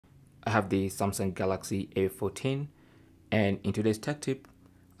I have the Samsung Galaxy A14, and in today's tech tip,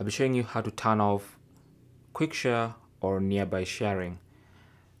 I'll be showing you how to turn off quick share or nearby sharing.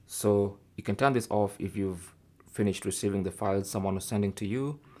 So you can turn this off if you've finished receiving the files someone is sending to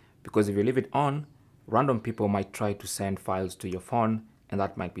you, because if you leave it on, random people might try to send files to your phone, and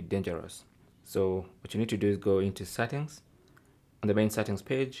that might be dangerous. So what you need to do is go into settings. On the main settings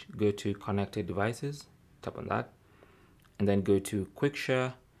page, go to connected devices, tap on that, and then go to quick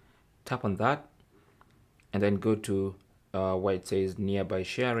share, tap on that, and then go to where it says nearby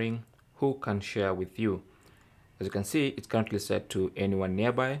sharing, who can share with you. As you can see, it's currently set to anyone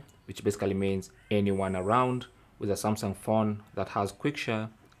nearby, which basically means anyone around with a Samsung phone that has quick share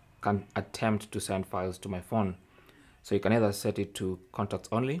can attempt to send files to my phone. So you can either set it to contacts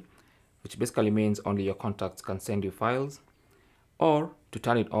only, which basically means only your contacts can send you files, or to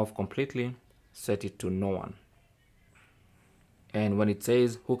turn it off completely, set it to no one. And when it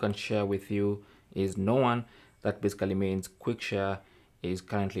says who can share with you is no one, that basically means quick share is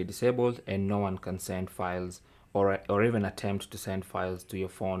currently disabled and no one can send files or even attempt to send files to your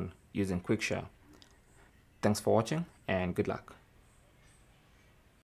phone using quick share. Thanks for watching and good luck.